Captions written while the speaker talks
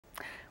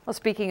Well,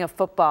 speaking of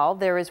football,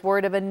 there is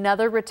word of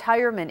another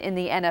retirement in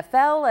the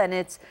NFL, and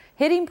it's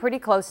hitting pretty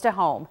close to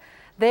home.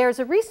 There's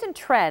a recent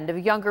trend of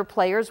younger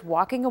players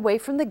walking away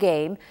from the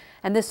game,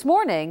 and this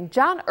morning,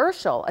 John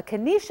Urschel, a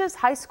Canisius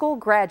High School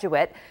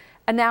graduate,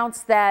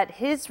 announced that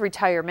his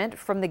retirement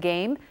from the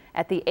game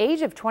at the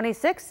age of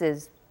 26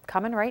 is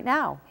coming right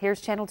now. Here's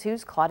Channel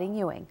 2's Claudine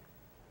Ewing.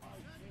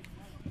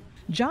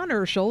 John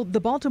Urschel, the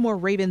Baltimore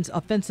Ravens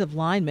offensive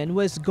lineman,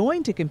 was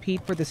going to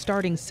compete for the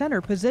starting center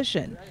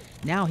position.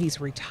 Now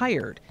he's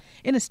retired.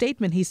 In a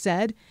statement, he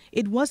said,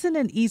 "It wasn't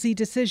an easy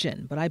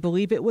decision, but I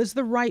believe it was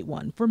the right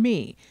one for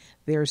me.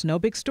 There's no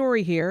big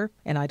story here,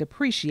 and I'd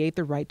appreciate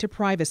the right to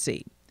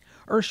privacy."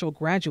 Urschel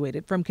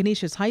graduated from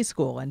Canisius High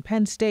School and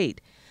Penn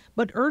State.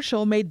 But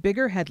Urschel made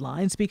bigger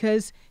headlines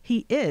because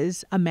he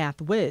is a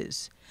math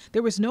whiz.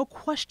 There was no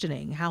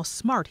questioning how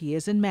smart he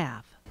is in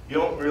math. You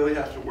don't really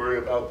have to worry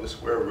about the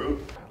square root.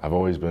 I've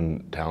always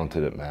been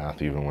talented at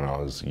math, even when I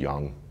was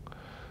young.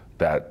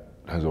 That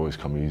has always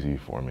come easy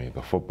for me.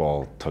 The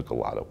football took a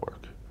lot of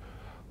work,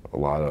 a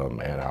lot of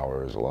man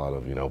hours, a lot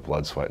of,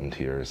 blood, sweat, and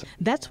tears.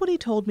 That's what he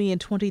told me in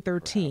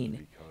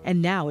 2013.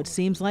 And now it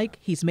seems like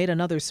he's made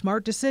another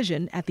smart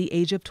decision at the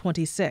age of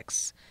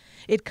 26.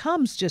 It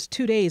comes just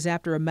 2 days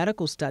after a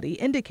medical study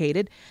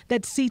indicated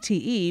that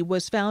CTE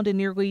was found in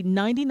nearly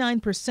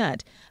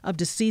 99% of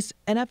deceased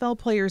NFL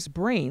players'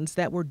 brains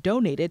that were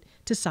donated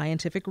to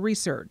scientific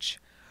research.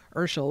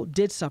 Urschel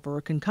did suffer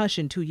a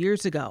concussion 2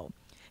 years ago.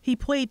 He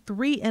played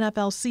 3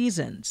 NFL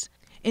seasons.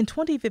 In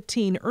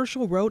 2015,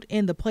 Urschel wrote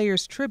in the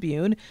Players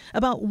Tribune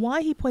about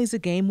why he plays a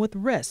game with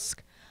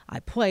risk.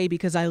 "I play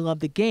because I love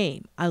the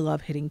game. I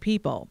love hitting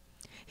people."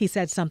 He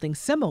said something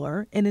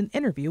similar in an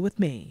interview with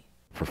me.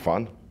 For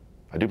fun?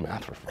 I do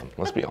math for fun,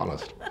 let's be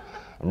honest.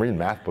 I'm reading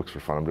math books for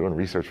fun. I'm doing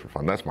research for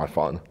fun. That's my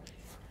fun.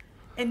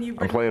 I'm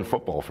playing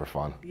football for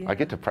fun. Yeah. I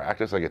get to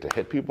practice. I get to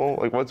hit people.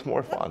 What's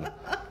more fun?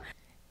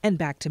 And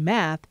back to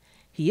math,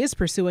 he is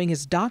pursuing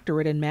his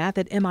doctorate in math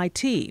at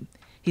MIT.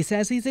 He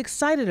says he's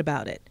excited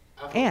about it.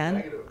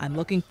 And I'm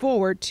looking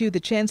forward to the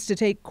chance to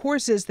take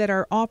courses that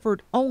are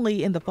offered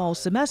only in the fall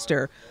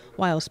semester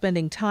while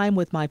spending time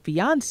with my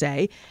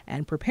fiance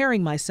and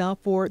preparing myself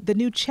for the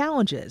new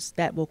challenges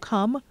that will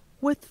come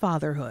with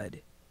fatherhood.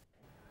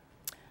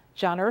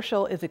 John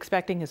Urschel is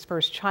expecting his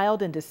first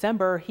child in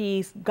December.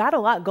 He's got a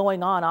lot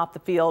going on off the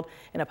field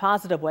in a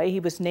positive way. He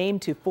was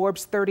named to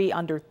Forbes 30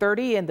 under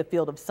 30 in the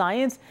field of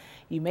science.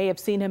 You may have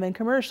seen him in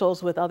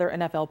commercials with other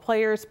NFL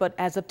players, but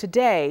as of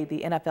today,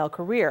 the NFL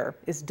career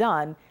is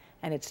done,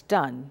 and it's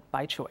done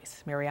by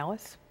choice. Mary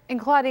Alice? And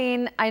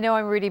Claudine, I know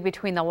I'm reading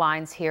between the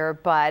lines here,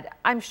 but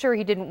I'm sure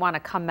he didn't want to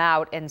come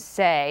out and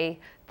say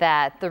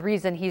that the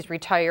reason he's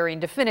retiring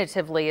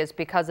definitively is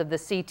because of the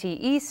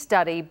CTE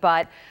study.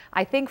 But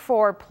I think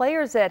for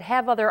players that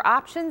have other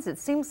options, it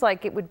seems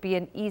like it would be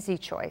an easy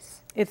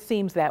choice. It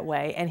seems that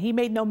way, and he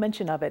made no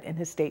mention of it in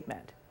his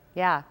statement.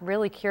 Yeah,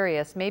 really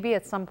curious. Maybe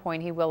at some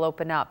point he will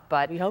open up,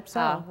 but we hope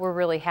so. We're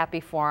really happy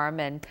for him.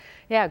 And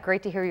yeah,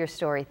 great to hear your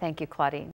story. Thank you, Claudine.